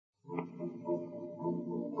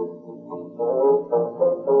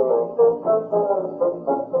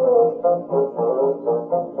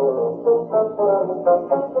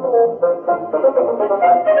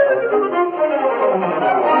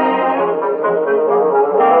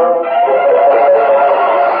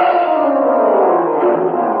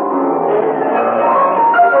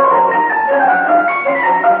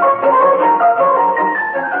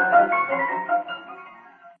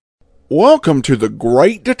Welcome to the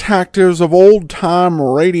Great Detectives of Old Time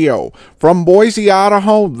Radio. From Boise,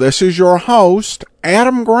 Idaho, this is your host,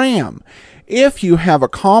 Adam Graham. If you have a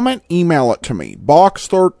comment, email it to me,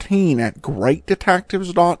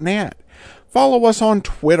 box13@greatdetectives.net. Follow us on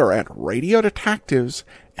Twitter @Radio Detectives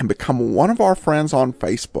and become one of our friends on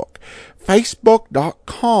Facebook,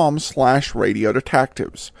 facebook.com/Radio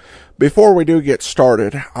Detectives. Before we do get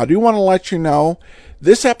started, I do want to let you know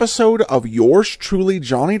this episode of Yours Truly,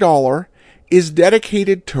 Johnny Dollar, is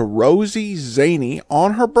dedicated to Rosie Zaney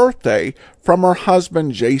on her birthday from her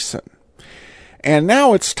husband, Jason. And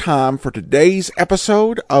now it's time for today's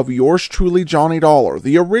episode of Yours Truly, Johnny Dollar.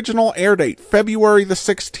 The original air date, February the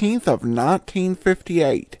 16th of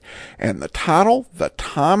 1958. And the title, The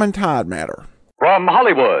Time and Tide Matter. From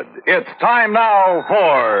Hollywood, it's time now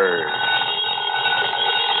for...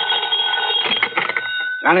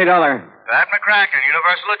 Johnny Dollar. Pat McCracken,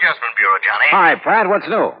 Universal Adjustment Bureau, Johnny. Hi, Pat. What's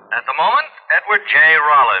new? At the moment, Edward J.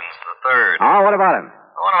 Rollins III. Oh, what about him?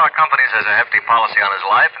 One of our companies has a hefty policy on his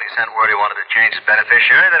life, and he sent word he wanted to change his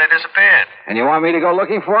beneficiary, then he disappeared. And you want me to go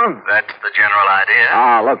looking for him? That's the general idea.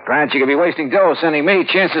 Oh, look, Pat, you could be wasting dough sending me.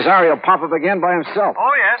 Chances are he'll pop up again by himself.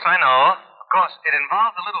 Oh, yes, I know. Of course, it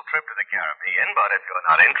involves a little trip to the Caribbean, but if you're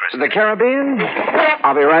not interested... The Caribbean?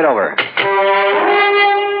 I'll be right over.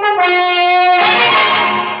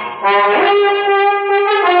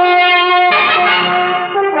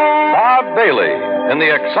 Bob Bailey in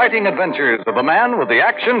the exciting adventures of the man with the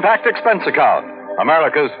action-packed expense account,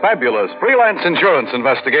 America's fabulous freelance insurance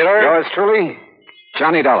investigator. Yours truly,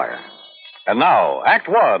 Johnny Dollar. And now, Act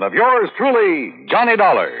One of Yours Truly, Johnny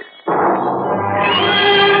Dollar.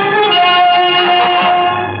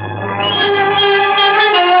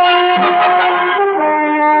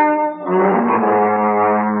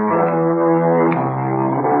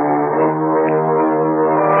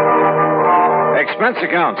 Expense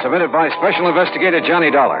account submitted by Special Investigator Johnny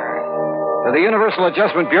Dollar to the Universal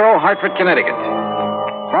Adjustment Bureau, Hartford, Connecticut.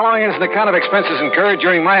 Following is an account of expenses incurred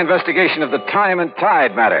during my investigation of the Time and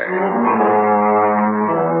Tide matter.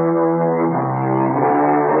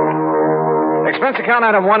 Expense account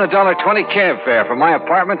item 1, $1.20 cab fare from my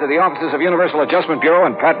apartment to the offices of Universal Adjustment Bureau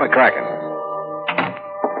and Pat McCracken.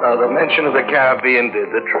 Now, the mention of the Caribbean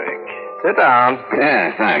did the trick. Sit down.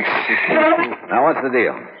 Yeah, thanks. Now, what's the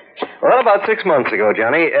deal? Well, about 6 months ago,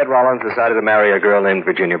 Johnny, Ed Rollins decided to marry a girl named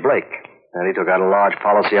Virginia Blake. And he took out a large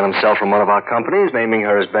policy on himself from one of our companies, naming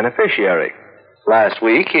her as beneficiary. Last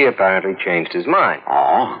week, he apparently changed his mind.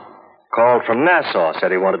 Oh? Called from Nassau,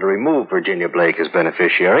 said he wanted to remove Virginia Blake as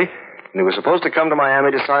beneficiary, and he was supposed to come to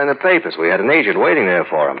Miami to sign the papers. We had an agent waiting there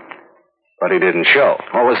for him. But he didn't show.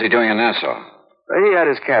 What was he doing in Nassau? He had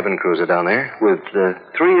his cabin cruiser down there with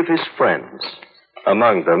 3 of his friends.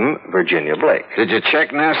 Among them, Virginia Blake. Did you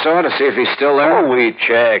check Nassau to see if he's still there? Oh, we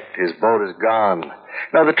checked. His boat is gone.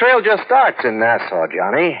 Now, the trail just starts in Nassau,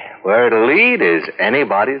 Johnny. Where it'll lead is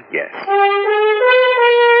anybody's guess.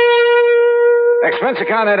 Expense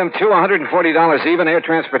account item 2, $140 even, air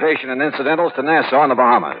transportation and incidentals to Nassau in the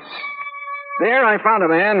Bahamas. There, I found a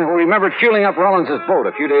man who remembered fueling up Rollins' boat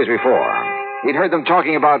a few days before. He'd heard them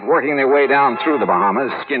talking about working their way down through the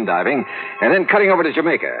Bahamas, skin diving, and then cutting over to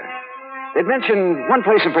Jamaica. They'd mentioned one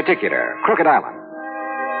place in particular, Crooked Island.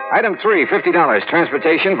 Item 3, $50,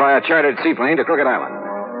 transportation via chartered seaplane to Crooked Island.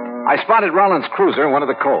 I spotted Rollins' cruiser in one of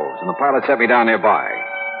the coves, and the pilot set me down nearby.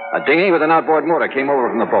 A dinghy with an outboard motor came over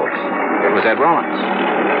from the boat. It was Ed Rollins.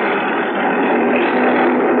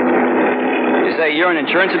 You say you're an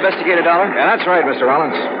insurance investigator, Dollar? Yeah, that's right, Mr.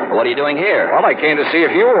 Rollins. Well, what are you doing here? Well, I came to see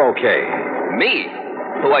if you were okay. Me?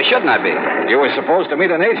 Well, why shouldn't I be? You were supposed to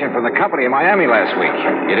meet an agent from the company in Miami last week.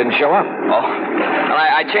 You didn't show up. Oh, well,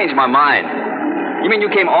 I changed my mind. You mean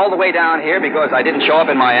you came all the way down here because I didn't show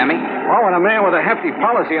up in Miami? Well, when a man with a hefty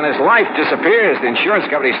policy in his life disappears, the insurance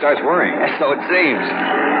company starts worrying. So it seems.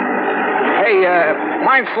 Hey,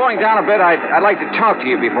 mind slowing down a bit? I'd like to talk to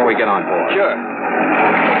you before we get on board. Sure.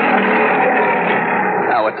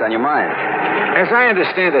 Now, what's on your mind? As I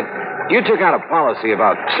understand it, you took out a policy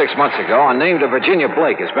about 6 months ago and named a Virginia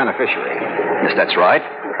Blake as beneficiary. Yes, that's right.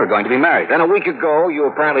 We're going to be married. Then a week ago, you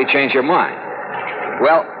apparently changed your mind.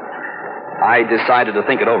 Well, I decided to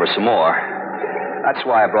think it over some more. That's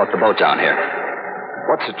why I brought the boat down here.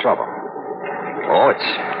 What's the trouble? Oh, it's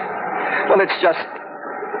just...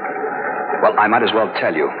 Well, I might as well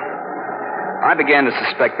tell you. I began to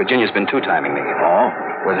suspect Virginia's been two-timing me. Oh?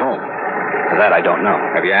 With whom? That I don't know.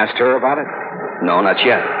 Have you asked her about it? No, not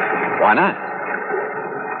yet. Why not?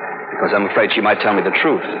 Because I'm afraid she might tell me the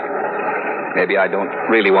truth. Maybe I don't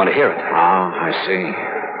really want to hear it. Oh, I see.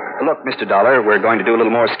 Look, Mr. Dollar, we're going to do a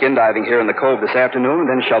little more skin diving here in the cove this afternoon,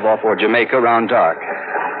 then shove off for Jamaica around dark.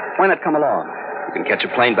 Why not come along? You can catch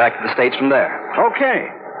a plane back to the States from there. Okay.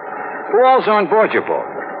 Who all's on board your boat?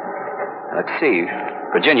 Let's see.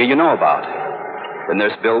 Virginia, you know about. Then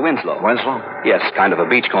there's Bill Winslow. Winslow? Yes, kind of a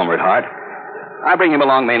beachcomber at heart. I bring him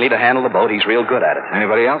along mainly to handle the boat. He's real good at it.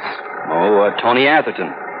 Anybody else? Oh, Tony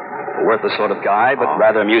Atherton. A worthless sort of guy, but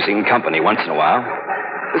rather amusing company once in a while.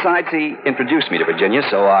 Besides, he introduced me to Virginia,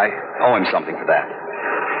 so I owe him something for that.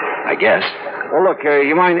 I guess. Well, look,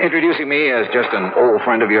 you mind introducing me as just an old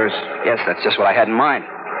friend of yours? Yes, that's just what I had in mind.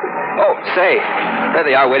 Oh, say, there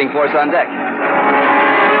they are waiting for us on deck.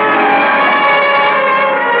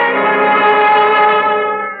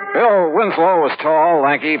 Bill Winslow was tall,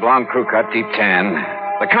 lanky, blonde crew cut, deep tan.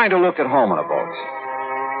 The kind who looked at home on a boat.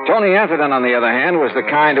 Tony Atherton, on the other hand, was the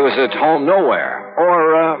kind who was at home nowhere.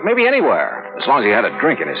 Or maybe anywhere, as long as he had a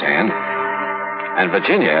drink in his hand. And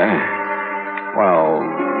Virginia, well,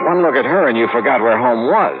 one look at her and you forgot where home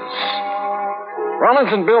was. Rollins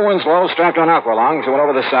and Bill Winslow strapped on aqualungs and went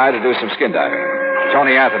over the side to do some skin diving.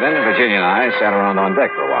 Tony Atherton, Virginia, and I sat around on deck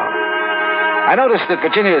for a while. I noticed that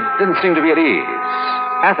Virginia didn't seem to be at ease.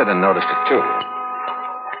 Atherton noticed it, too.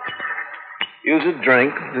 Use a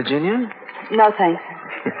drink, Virginia? No, thanks.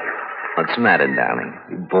 What's the matter, darling?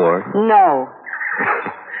 You bored? No.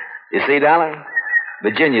 You see, darling,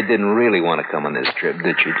 Virginia didn't really want to come on this trip,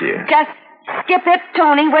 did you, dear? Just skip it,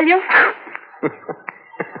 Tony, will you?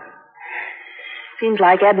 Seems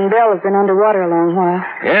like Ed and Bill have been underwater a long while.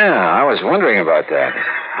 Yeah, I was wondering about that.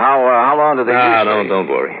 How long did they usually... don't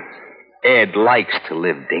worry. Ed likes to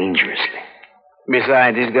live dangerously.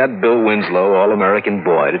 Besides, he's got Bill Winslow, all-American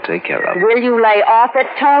boy, to take care of. Will you lay off it,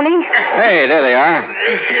 Tony? Hey, there they are.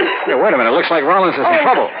 Hey, wait a minute. Looks like Rollins is in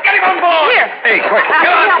trouble. Get him on board! Here. Hey, quick.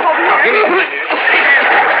 Get on.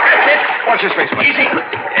 Watch his face, please. Easy.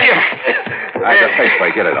 Here. I got face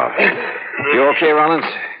plate. Get it off. You okay, Rollins?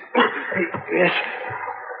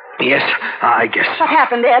 Yes, I guess so. What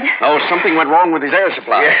happened, Ed? Oh, something went wrong with his air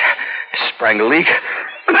supply. Yeah. Sprang a leak.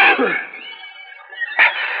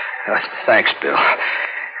 Thanks, Bill.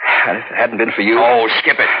 If it hadn't been for you... Oh,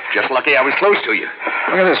 skip it. Just lucky I was close to you.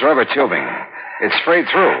 Look at this rubber tubing. It's frayed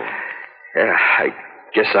through. Yeah, I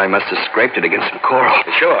guess I must have scraped it against some coral.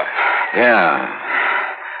 Sure. Yeah.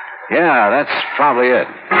 Yeah, that's probably it.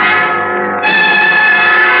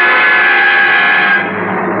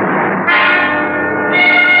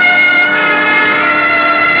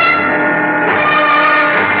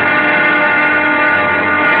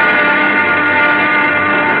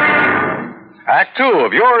 Act two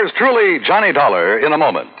of yours truly, Johnny Dollar, in a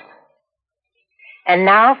moment. And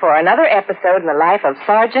now for another episode in the life of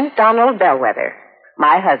Sergeant Donald Bellwether,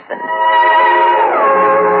 my husband.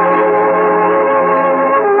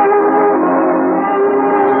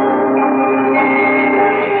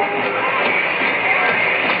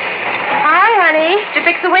 Hi, honey. Did you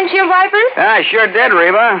fix the windshield wipers? I sure did,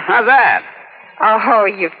 Reba. How's that? Oh,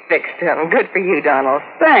 you fixed them. Good for you, Donald.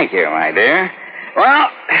 Thank you, my dear. Well,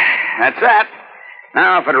 that's that.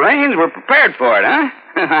 Now, if it rains, we're prepared for it, huh?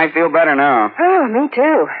 I feel better now. Oh, me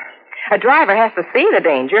too. A driver has to see the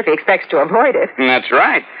danger if he expects to avoid it. That's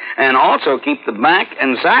right. And also keep the back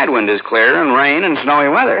and side windows clear in rain and snowy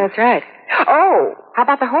weather. That's right. Oh, how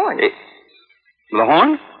about the horn? The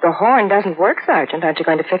horn? The horn doesn't work, Sergeant. Aren't you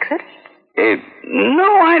going to fix it? No,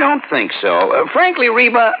 I don't think so. Frankly,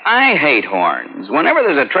 Reba, I hate horns. Whenever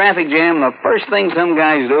there's a traffic jam, the first thing some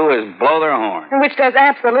guys do is blow their horn. Which does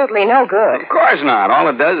absolutely no good. Of course not. All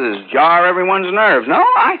it does is jar everyone's nerves. No,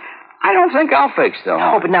 I don't think I'll fix the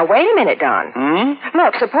horn. Oh, but now wait a minute, Don. Hmm?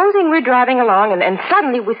 Look, supposing we're driving along and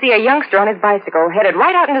suddenly we see a youngster on his bicycle headed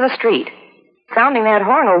right out into the street. Sounding that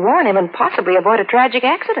horn will warn him and possibly avoid a tragic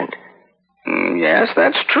accident. Yes,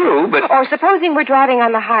 that's true, but... Or supposing we're driving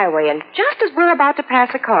on the highway and just as we're about to pass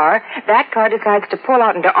a car, that car decides to pull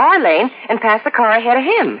out into our lane and pass the car ahead of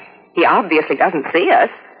him. He obviously doesn't see us,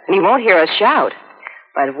 and he won't hear us shout.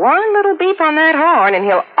 But one little beep on that horn and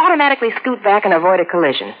he'll automatically scoot back and avoid a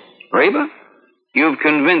collision. Reba, you've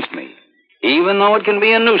convinced me. Even though it can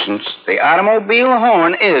be a nuisance, the automobile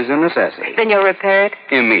horn is a necessity. Then you'll repair it?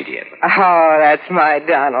 Immediately. Oh, that's my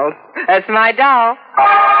Donald. That's my doll.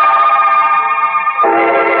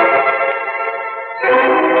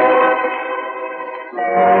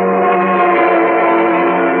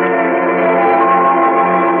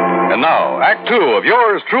 And now, Act two of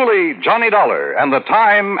yours truly, Johnny Dollar, and the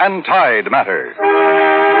Time and Tide Matter.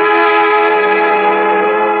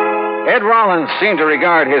 Ed Rollins seemed to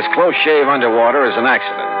regard his close shave underwater as an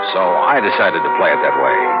accident, so I decided to play it that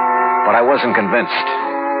way. But I wasn't convinced.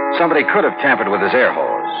 Somebody could have tampered with his air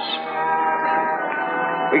hose.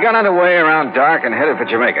 We got underway around dark and headed for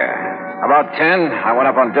Jamaica. About 10, I went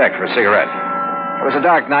up on deck for a cigarette. It was a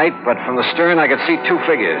dark night, but from the stern I could see two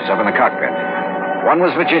figures up in the cockpit. One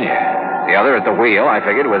was Virginia. The other at the wheel, I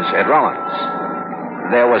figured, was Ed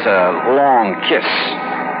Rollins. There was a long kiss.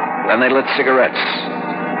 Then they lit cigarettes.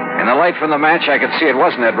 In the light from the match, I could see it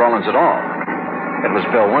wasn't Ed Rollins at all. It was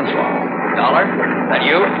Bill Winslow. Dollar? That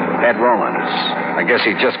you? Ed Rollins. I guess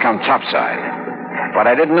he'd just come topside. But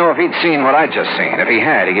I didn't know if he'd seen what I'd just seen. If he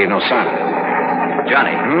had, he gave no sign of it.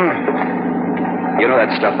 Johnny. You know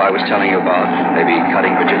that stuff I was telling you about? Maybe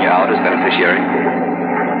cutting Virginia out as beneficiary?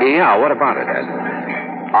 Yeah, what about it, Ed?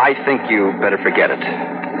 I think you better forget it.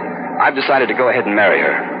 I've decided to go ahead and marry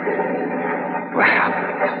her. Well,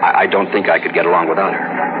 I don't think I could get along without her.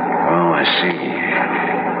 Oh, I see.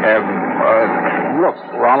 Look,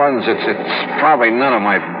 Rollins, it's probably none of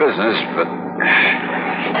my business, but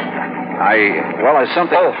I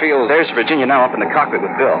something feel... There's Virginia now up in the cockpit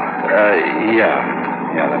with Bill.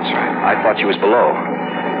 Yeah, that's right. I thought she was below.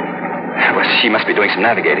 Well, she must be doing some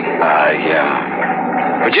navigating.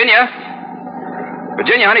 Yeah. Virginia,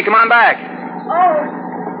 honey, come on back. Oh,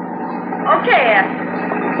 okay, Ed.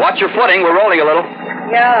 Watch your footing. We're rolling a little.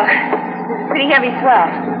 Yeah, pretty heavy swell.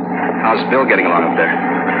 How's Bill getting along up there?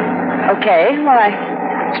 Okay, why?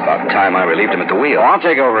 It's about time I relieved him at the wheel. Well, I'll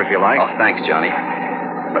take over if you like. Oh, thanks, Johnny.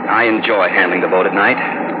 But I enjoy handling the boat at night.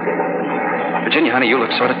 Virginia, honey, you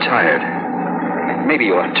look sort of tired. Maybe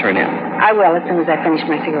you ought to turn in. I will as soon as I finish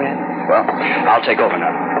my cigarette. Well, I'll take over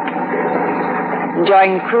now.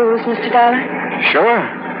 Enjoying the cruise, Mr. Dollar? Sure.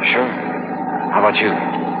 How about you?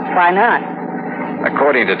 Why not?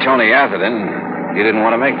 According to Tony Atherton, you didn't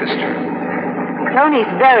want to make this trip. Tony's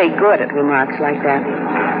very good at remarks like that.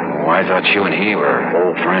 Oh, I thought you and he were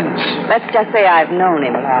old friends. Let's just say I've known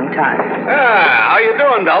him a long time. How you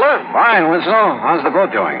doing, Dollar? Fine, Winslow. How's the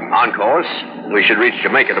boat doing? On course. We should reach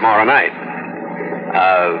Jamaica tomorrow night.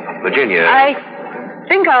 Virginia. I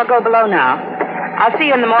think I'll go below now. I'll see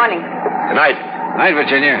you in the morning. Good night. Night,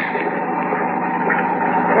 Virginia.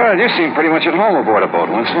 Well, you seem pretty much at home aboard a boat,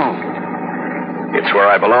 Winslow. It's where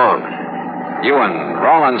I belong. You and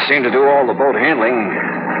Rollins seem to do all the boat handling.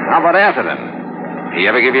 How about Atherton? He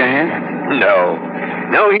ever give you a hand?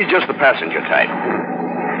 No, he's just the passenger type.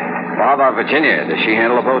 Well, how about Virginia? Does she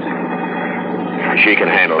handle a boat? She can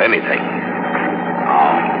handle anything.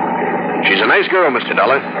 Oh. She's a nice girl, Mr.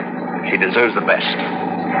 Dollar. She deserves the best.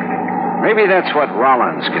 Maybe that's what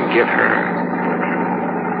Rollins can give her.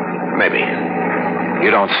 Maybe.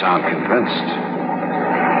 You don't sound convinced.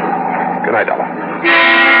 Good night, Dollar.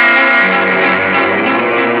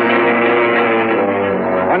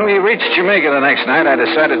 When we reached Jamaica the next night, I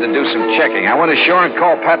decided to do some checking. I went ashore and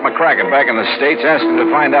called Pat McCracken back in the States, asked him to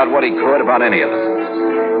find out what he could about any of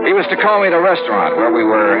them. He was to call me at a restaurant where we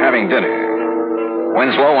were having dinner.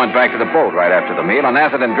 Winslow went back to the boat right after the meal, and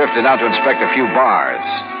Atherton drifted out to inspect a few bars.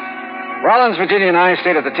 Rollins, Virginia, and I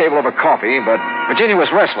stayed at the table over coffee, but Virginia was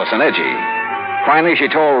restless and edgy. Finally, she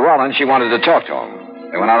told Rollins she wanted to talk to him.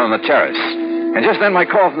 They went out on the terrace. And just then my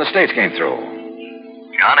call from the States came through.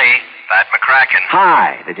 Johnny, Pat McCracken.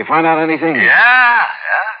 Hi. Did you find out anything? Yeah.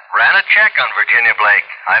 Ran a check on Virginia Blake.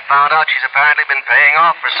 I found out she's apparently been paying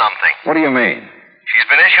off for something. What do you mean? She's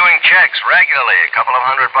been issuing checks regularly, a couple of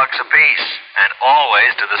 $100 apiece, and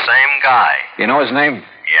always to the same guy. You know his name?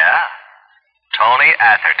 Yeah. Tony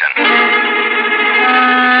Atherton.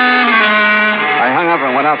 I hung up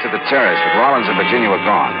and went out to the terrace, but Rollins and Virginia were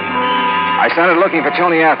gone. I started looking for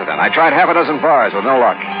Tony Atherton. I tried half a dozen bars with no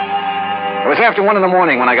luck. It was after 1 a.m.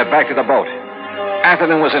 when I got back to the boat.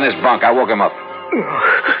 Atherton was in his bunk. I woke him up.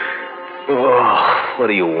 Oh, what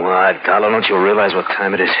do you want, Dollar? Don't you realize what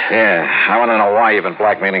time it is? Yeah, I want to know why you've been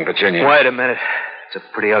blackmailing Virginia. Wait a minute. It's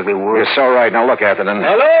a pretty ugly world. You're so right. Now look, Atherton.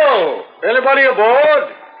 Hello? Anybody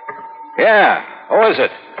aboard? Yeah. Who is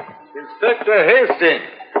it? Inspector Hastings,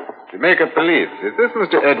 Jamaica Police. Is this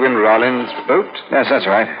Mr. Edwin Rollins' boat? Yes, that's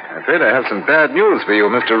right. I'm afraid I have some bad news for you.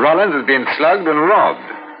 Mr. Rollins has been slugged and robbed.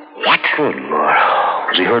 What? Good Lord.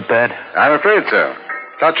 Was he hurt bad? I'm afraid so.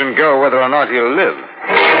 Touch and go whether or not he'll live.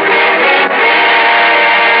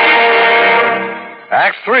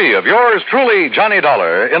 Act 3 of yours truly, Johnny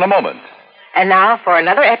Dollar, in a moment. And now for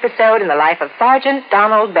another episode in the life of Sergeant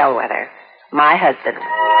Donald Bellwether, my husband.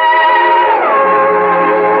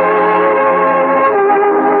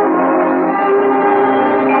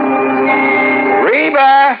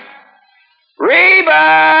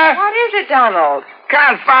 Reba! What is it, Donald?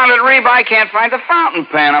 Confounded Reba, I can't find the fountain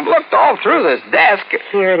pen. I've looked all through this desk.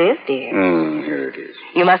 Here it is, dear. Here it is.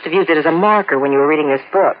 You must have used it as a marker when you were reading this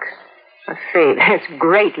book. Let's see. There's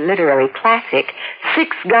great literary classic,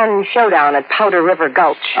 Six-Gun Showdown at Powder River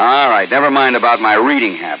Gulch. All right, never mind about my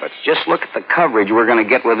reading habits. Just look at the coverage we're going to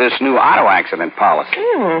get with this new auto accident policy.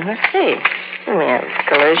 Let's see. We have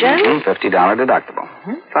collision. $50 deductible.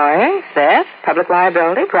 Fire, theft, public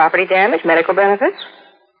liability, property damage, medical benefits.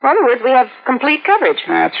 In other words, we have complete coverage.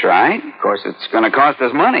 That's right. Of course, it's going to cost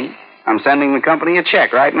us money. I'm sending the company a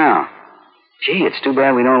check right now. Gee, it's too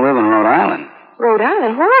bad we don't live in Rhode Island. Rhode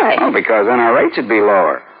Island? Why? Oh, because then our rates would be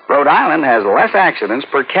lower. Rhode Island has less accidents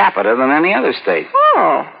per capita than any other state.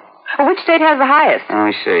 Oh. Well, which state has the highest? Let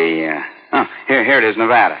me see. Here it is,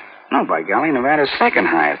 Nevada. No, by golly, Nevada's second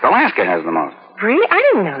highest. Alaska has the most. Really? I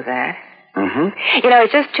didn't know that. Mm-hmm. You know,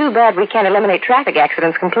 it's just too bad we can't eliminate traffic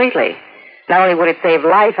accidents completely. Not only would it save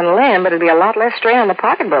life and limb, but it'd be a lot less strain on the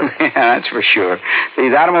pocketbook. Yeah, that's for sure.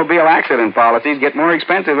 These automobile accident policies get more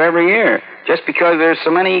expensive every year, just because there's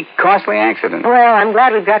so many costly accidents. Well, I'm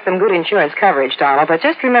glad we've got some good insurance coverage, Donald, but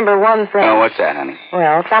just remember one thing. Oh, what's that, honey?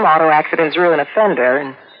 Well, some auto accidents ruin a fender,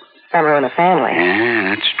 and some ruin a family.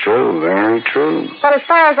 Yeah, that's true. Very true. But as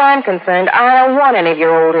far as I'm concerned, I don't want any of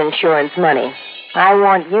your old insurance money. I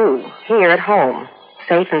want you here at home,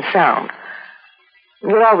 safe and sound.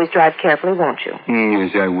 You'll always drive carefully, won't you?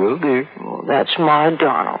 Yes, I will, dear. Well, that's my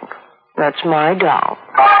Donald. That's my doll.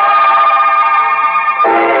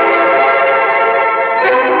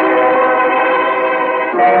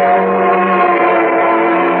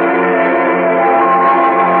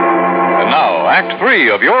 And now, Act 3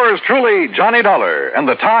 of yours truly, Johnny Dollar, and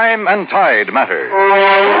the Time and Tide Matter.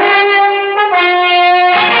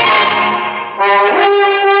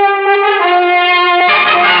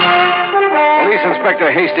 Police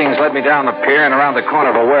Inspector Hastings led me down the pier and around the corner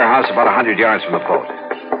of a warehouse about 100 yards from the boat.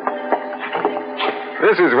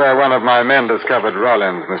 This is where one of my men discovered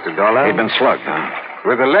Rollins, Mr. Dollar. He'd been slugged, huh?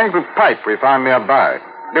 With a length of pipe we found nearby.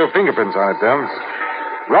 No fingerprints on it, though.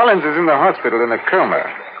 Rollins is in the hospital in a coma.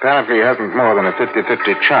 Apparently he hasn't more than a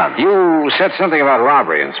 50-50 chance. You said something about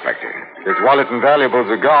robbery, Inspector. His wallet and valuables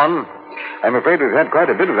are gone. I'm afraid we've had quite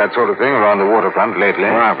a bit of that sort of thing around the waterfront lately.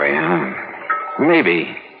 Robbery, huh?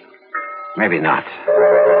 Maybe. Maybe not.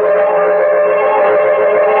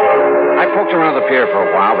 I poked around the pier for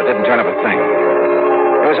a while, but didn't turn up a thing.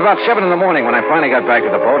 It was about 7 in the morning when I finally got back to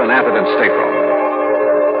the boat in Atherton's stateroom.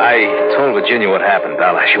 I told Virginia what happened,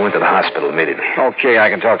 Dollar. She went to the hospital immediately. Okay, I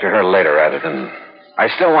can talk to her later, Atherton. I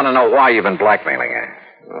still want to know why you've been blackmailing her.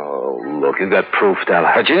 Oh, look, you got proof,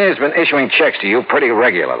 Dollar. Virginia's been issuing checks to you pretty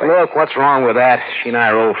regularly. Look, what's wrong with that? She and I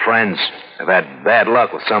are old friends. I've had bad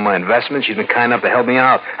luck with some of my investments. She's been kind enough to help me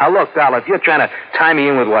out. Now, look, Dollar, if you're trying to tie me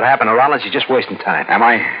in with what happened to Rollins, you're just wasting time. Am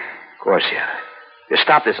I? Of course, yeah. If you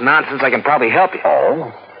stop this nonsense, I can probably help you.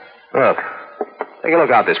 Oh? Look. Take a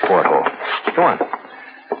look out this porthole. Go on.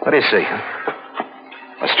 What do you see, huh?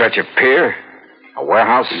 A stretch of pier? A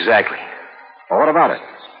warehouse? Exactly. Well, what about it?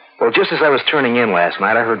 Well, just as I was turning in last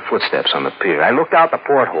night, I heard footsteps on the pier. I looked out the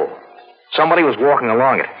porthole. Somebody was walking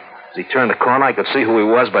along it. As he turned the corner, I could see who he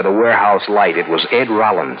was by the warehouse light. It was Ed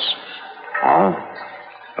Rollins. Oh?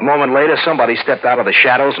 A moment later, somebody stepped out of the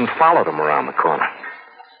shadows and followed him around the corner.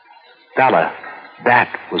 Dollar,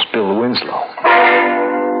 that was Bill Winslow.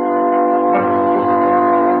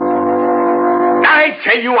 I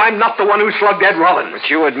tell you, I'm not the one who slugged Ed Rollins. But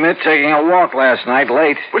you admit taking a walk last night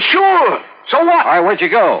late. Well, sure. So what? All right, where'd you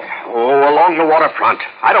go? Oh, along the waterfront.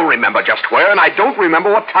 I don't remember just where, and I don't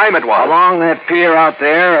remember what time it was. Along that pier out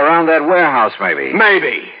there, around that warehouse, maybe.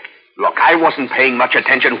 Maybe. Look, I wasn't paying much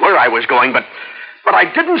attention where I was going, but I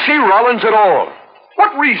didn't see Rollins at all.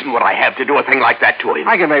 What reason would I have to do a thing like that to him?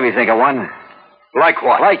 I can maybe think of one. Like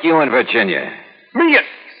what? Like you in Virginia. Me?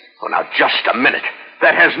 Oh, now, just a minute.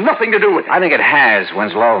 That has nothing to do with it. I think it has,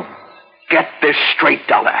 Winslow. Get this straight,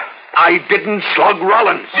 Dollar. I didn't slug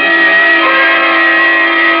Rollins.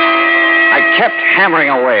 I kept hammering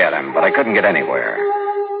away at him, but I couldn't get anywhere.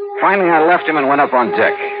 Finally, I left him and went up on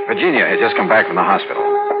deck. Virginia had just come back from the hospital.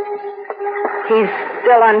 He's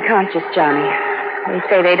still unconscious, Johnny. They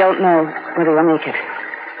say they don't know whether he'll make it.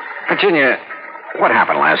 Virginia, what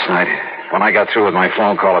happened last night? When I got through with my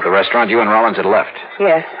phone call at the restaurant, you and Rollins had left.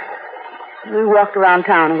 Yes. We walked around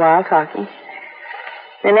town a while talking.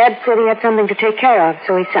 Then Ed said he had something to take care of,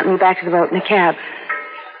 so he sent me back to the boat in a cab.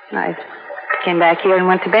 I came back here and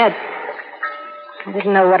went to bed. I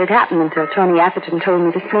didn't know what had happened until Tony Atherton told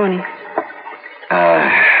me this morning.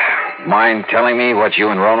 Mind telling me what you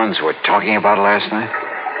and Rollins were talking about last night?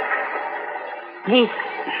 He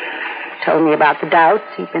told me about the doubts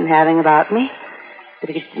he'd been having about me.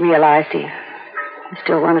 That he realized he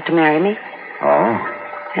still wanted to marry me. Oh?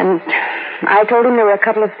 And I told him there were a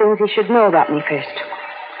couple of things he should know about me first.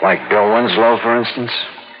 Like Bill Winslow, for instance?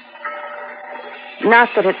 Not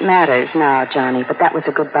that it matters now, Johnny, but that was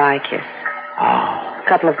a goodbye kiss. Oh. A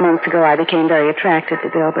couple of months ago, I became very attracted to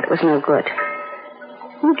Bill, but it was no good.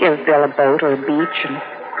 You give Bill a boat or a beach, and...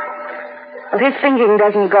 Well, his thinking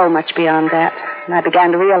doesn't go much beyond that. And I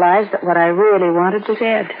began to realize that what I really wanted was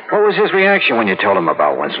Ed. What was his reaction when you told him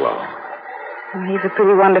about Winslow? Well, he's a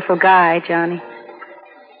pretty wonderful guy, Johnny.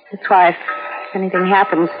 That's why if anything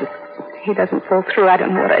happens, he doesn't pull through, I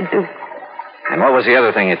don't know what I'd do. And what was the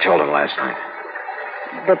other thing you told him last night?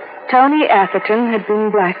 That Tony Atherton had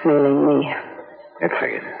been blackmailing me. It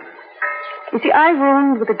figured. You see, I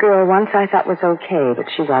roomed with a girl once I thought was okay, but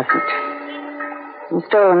she wasn't. Some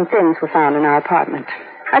stolen things were found in our apartment.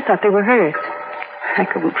 I thought they were hers. I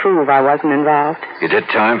couldn't prove I wasn't involved. You did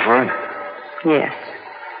time for it? Yes.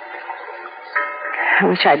 I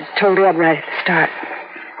wish I'd told Ed right at the start.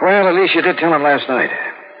 Well, at least you did tell him last night.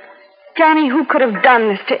 Johnny, who could have done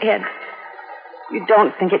this to Ed? You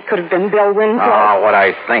don't think it could have been Bill Winslow? Oh, what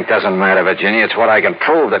I think doesn't matter, Virginia. It's what I can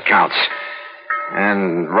prove that counts.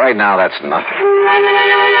 And right now, that's nothing.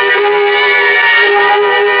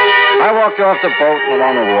 I walked off the boat and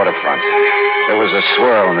along the waterfront. There was a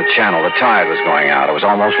swirl in the channel. The tide was going out. It was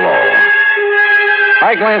almost low.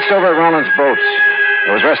 I glanced over at Rollins' boats.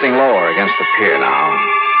 It was resting lower against the pier now.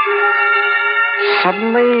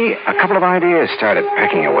 Suddenly, a couple of ideas started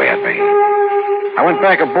pecking away at me. I went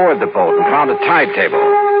back aboard the boat and found a tide table.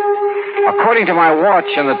 According to my watch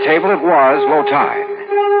on the table, it was low tide.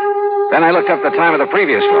 Then I looked up the time of the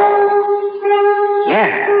previous roll.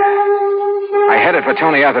 Yeah. I headed for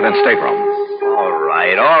Tony Atherton's stateroom.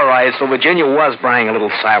 All right. So Virginia was buying a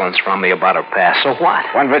little silence from me about her past. So what?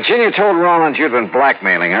 When Virginia told Rollins you'd been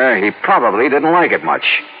blackmailing her, he probably didn't like it much.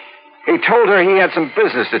 He told her he had some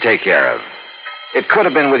business to take care of. It could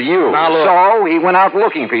have been with you. Now, look. So he went out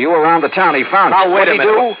looking for you around the town. He found you. Now, wait a minute.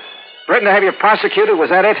 What'd he do? Threatened to have you prosecuted? Was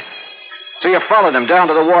that it? So you followed him down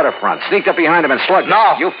to the waterfront, sneaked up behind him and slugged him.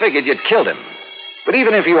 No. You figured you'd killed him. But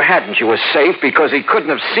even if you hadn't, you were safe because he couldn't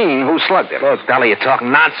have seen who slugged him. Look, Dolly, you're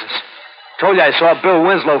talking nonsense. Told you I saw Bill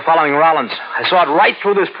Winslow following Rollins. I saw it right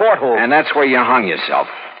through this porthole. And that's where you hung yourself.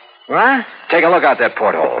 What? Take a look out that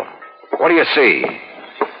porthole. What do you see?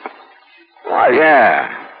 Why? Yeah.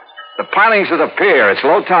 The pilings of the pier. It's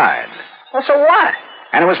low tide. Well, so what?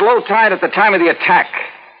 And it was low tide at the time of the attack.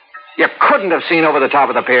 You couldn't have seen over the top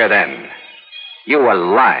of the pier then. You were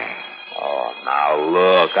lying. Oh, now,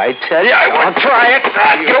 look, I tell you, I won't try it.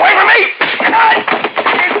 Get away from me!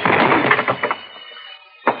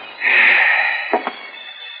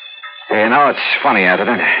 You know, it's funny,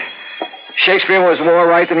 Atherton. Shakespeare was more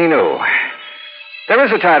right than he knew. There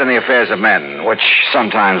is a tide in the affairs of men, which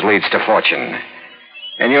sometimes leads to fortune.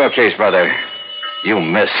 In your case, brother, you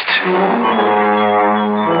missed.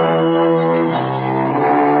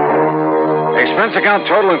 Expense account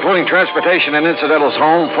total, including transportation and incidentals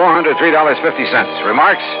home, $403.50.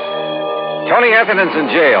 Remarks? Tony Atherton's in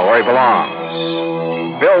jail where he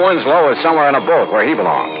belongs. Bill Winslow is somewhere in a boat where he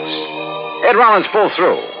belongs. Ed Rollins pulled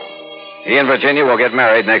through. He and Virginia will get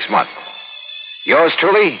married next month. Yours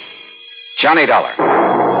truly, Johnny Dollar.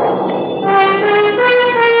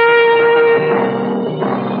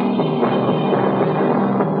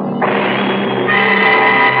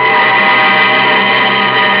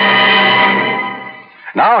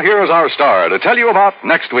 Now, here's our star to tell you about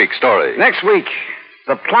next week's story. Next week,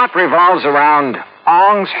 the plot revolves around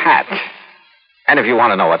Ong's hat. And if you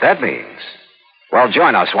want to know what that means, well,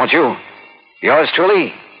 join us, won't you? Yours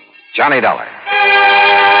truly, Johnny Dollar.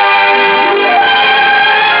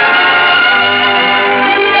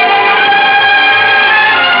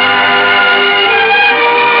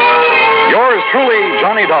 Yours truly,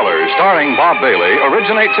 Johnny Dollar, starring Bob Bailey,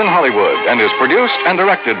 originates in Hollywood and is produced and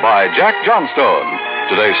directed by Jack Johnstone.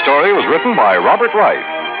 Today's story was written by Robert Wright.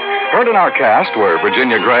 Heard in our cast were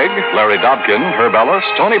Virginia Gregg, Larry Dobkin, Herb Ellis,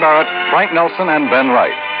 Tony Barrett, Frank Nelson, and Ben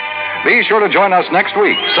Wright. Be sure to join us next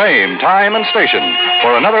week, same time and station,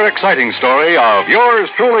 for another exciting story of yours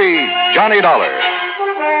truly, Johnny Dollar.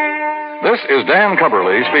 This is Dan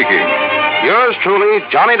Cubberly speaking. Yours truly,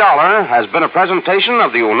 Johnny Dollar, has been a presentation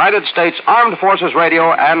of the United States Armed Forces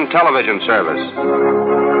Radio and Television Service.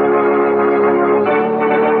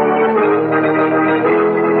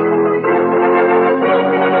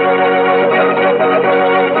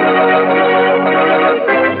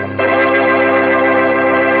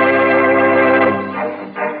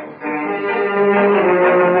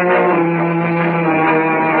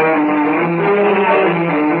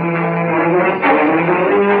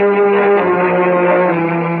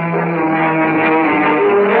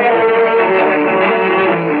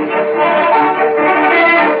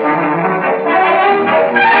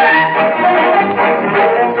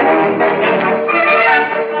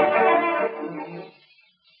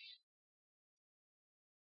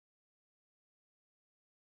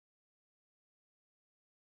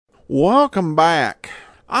 Welcome back.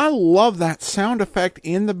 I love that sound effect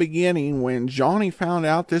in the beginning when Johnny found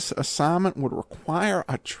out this assignment would require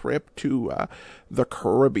a trip to the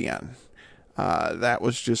Caribbean. That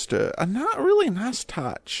was just a not really nice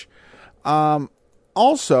touch.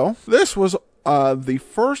 Also, this was the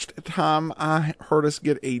first time I heard us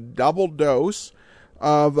get a double dose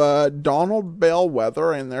of Donald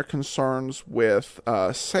Bellwether and their concerns with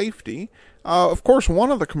safety. Of course, one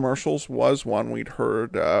of the commercials was one we'd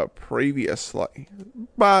heard previously,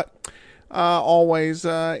 but always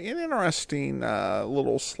an interesting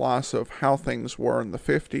little slice of how things were in the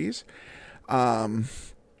 50s. And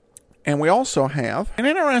we also have an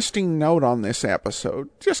interesting note on this episode,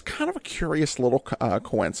 just kind of a curious little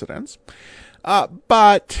coincidence.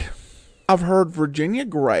 But I've heard Virginia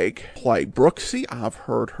Gregg play Brooksy. I've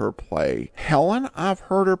heard her play Helen. I've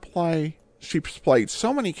heard her play... She's played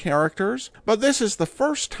so many characters, but this is the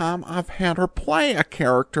first time I've had her play a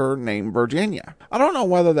character named Virginia. I don't know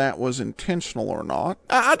whether that was intentional or not.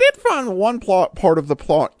 I did find one part of the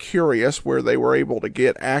plot curious, where they were able to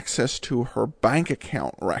get access to her bank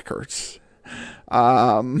account records.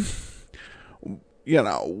 Where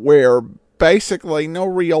basically no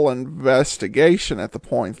real investigation at the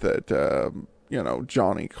point that,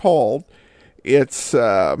 Johnny called. It's...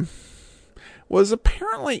 was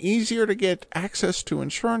apparently easier to get access to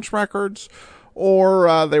insurance records,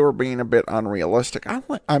 or they were being a bit unrealistic.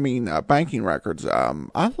 Banking records.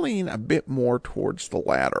 I lean a bit more towards the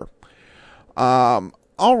latter.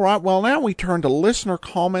 All right, well, now we turn to listener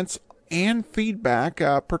comments and feedback,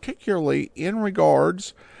 particularly in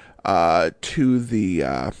regards to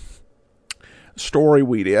the story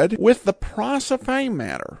we did with the Price of Fame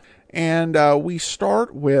matter. And we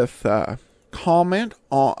start with... comment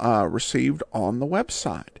received on the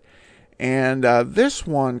website. And this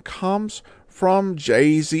one comes from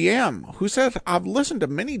JZM, who says, I've listened to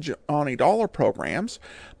many Johnny Dollar programs,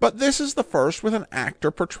 but this is the first with an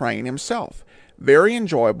actor portraying himself. Very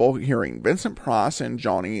enjoyable hearing Vincent Price and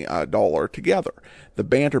Johnny Dollar together. The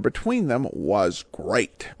banter between them was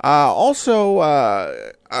great. Also,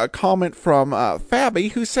 a comment from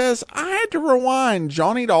Fabby, who says, I had to rewind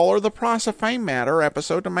Johnny Dollar, the Price of Fame matter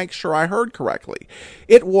episode to make sure I heard correctly.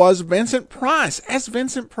 It was Vincent Price. As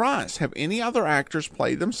Vincent Price, have any other actors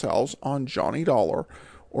played themselves on Johnny Dollar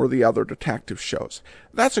or the other detective shows?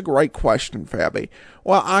 That's a great question, Fabby.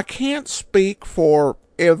 Well, I can't speak for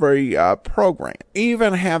every program.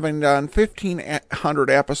 Even having done 1,500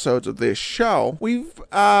 episodes of this show, we've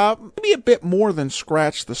maybe a bit more than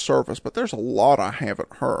scratched the surface, but there's a lot I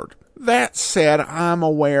haven't heard. That said, I'm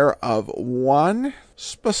aware of one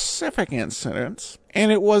specific incident,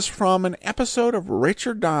 and it was from an episode of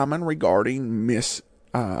Richard Diamond regarding Mrs.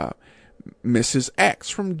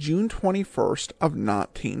 X from June 21st of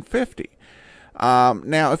 1950.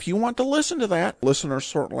 Now, if you want to listen to that, listeners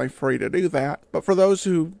certainly free to do that. But for those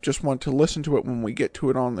who just want to listen to it when we get to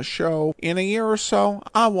it on the show in a year or so,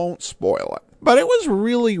 I won't spoil it. But it was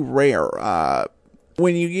really rare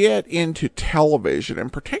when you get into television,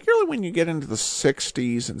 and particularly when you get into the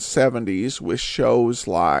 60s and 70s with shows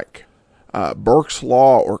like Burke's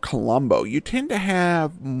Law or Columbo, you tend to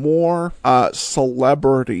have more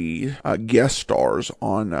celebrity guest stars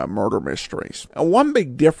on murder mysteries. And one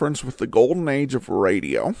big difference with the golden age of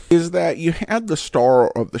radio is that you had the star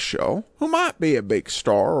of the show, who might be a big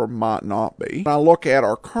star or might not be. When I look at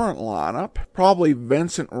our current lineup, probably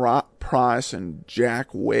Vincent Price and Jack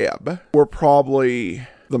Webb were probably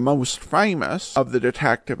the most famous of the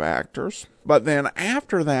detective actors. But then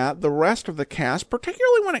after that, the rest of the cast,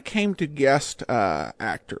 particularly when it came to guest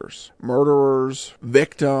actors, murderers,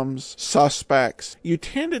 victims, suspects, you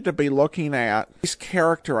tended to be looking at these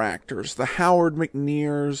character actors, the Howard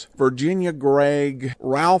McNeirs, Virginia Gregg,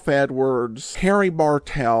 Ralph Edwards, Harry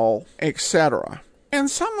Bartell, etc. And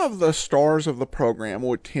some of the stars of the program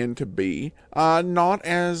would tend to be not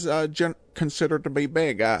as considered to be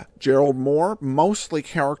big. Gerald Moore, mostly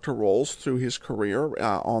character roles through his career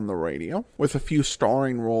on the radio, with a few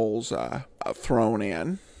starring roles thrown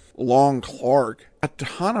in. Long Clark, a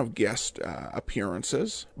ton of guest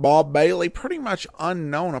appearances. Bob Bailey, pretty much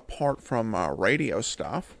unknown apart from radio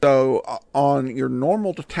stuff. So on your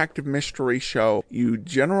normal detective mystery show, you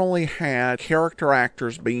generally had character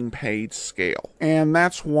actors being paid scale. And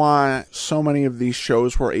that's why so many of these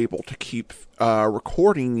shows were able to keep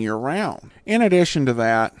recording year-round. In addition to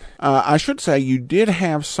that, I should say you did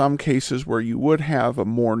have some cases where you would have a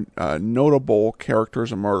more notable character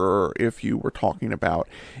as a murderer if you were talking about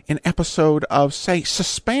an episode of, say,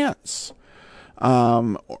 Suspense.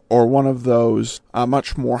 or one of those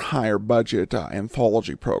much more higher budget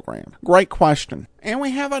anthology program? Great question. And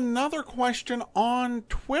we have another question on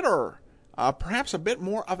Twitter, perhaps a bit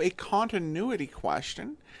more of a continuity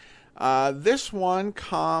question. This one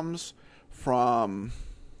comes from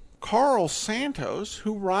Carl Santos,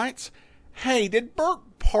 who writes, "Hey, did Burt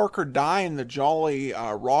Parker die in the Jolly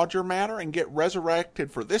Roger matter and get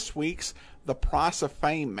resurrected for this week's The Price of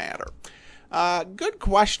Fame matter?" Good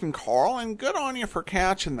question, Carl, and good on you for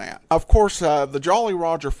catching that. Of course, the Jolly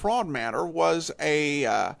Roger fraud matter was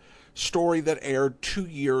a story that aired 2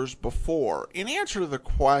 years before. In answer to the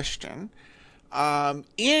question,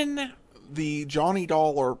 in the Johnny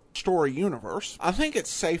Dollar story universe, I think it's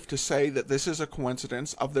safe to say that this is a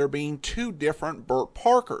coincidence of there being two different Burt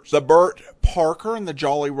Parkers. The Burt Parker in the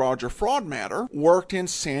Jolly Roger fraud matter worked in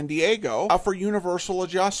San Diego for Universal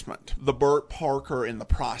Adjustment. The Burt Parker in the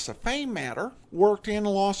Price of Fame matter worked in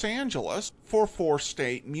Los Angeles for Four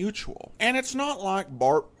State Mutual. And it's not like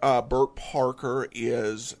Burt Parker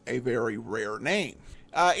is a very rare name.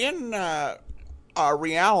 In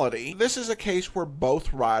reality, this is a case where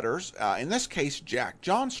both writers, in this case Jack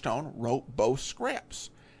Johnstone, wrote both scripts.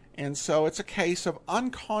 And so it's a case of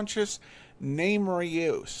unconscious name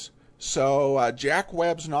reuse. So Jack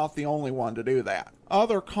Webb's not the only one to do that.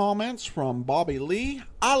 Other comments from Bobby Lee.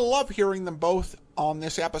 "I love hearing them both on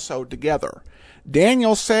this episode together.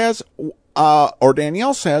 Danielle says one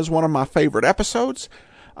of my favorite episodes.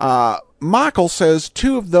 Michael says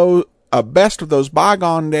two of those best of those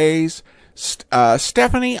bygone days.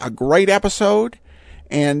 Stephanie, a great episode.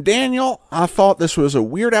 And Daniel, I thought this was a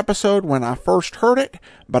weird episode when I first heard it,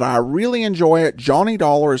 but I really enjoy it. Johnny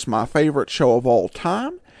Dollar is my favorite show of all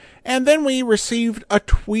time." And then we received a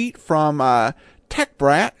tweet from Tech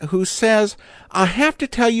Brat, who says, "I have to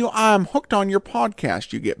tell you, I am hooked on your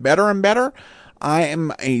podcast. You get better and better. I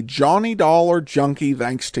am a Johnny Dollar junkie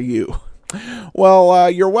thanks to you." Well,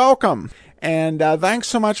 you're welcome. And thanks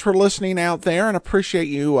so much for listening out there, and appreciate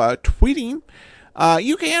you tweeting.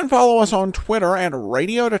 You can follow us on Twitter at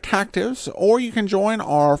Radio Detectives, or you can join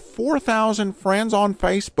our 4,000 friends on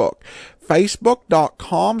Facebook,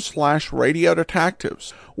 facebook.com/Radio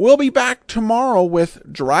Detectives. We'll be back tomorrow with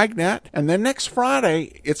Dragnet, and then next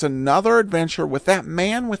Friday, it's another adventure with that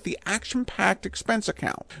man with the action-packed expense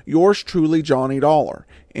account. Yours truly, Johnny Dollar.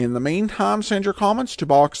 In the meantime, send your comments to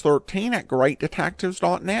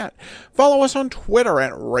box13@greatdetectives.net. Follow us on Twitter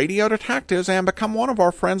at Radio Detectives and become one of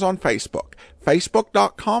our friends on Facebook,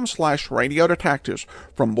 facebook.com/Radio Detectives.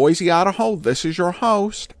 From Boise, Idaho, this is your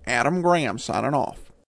host, Adam Graham, signing off.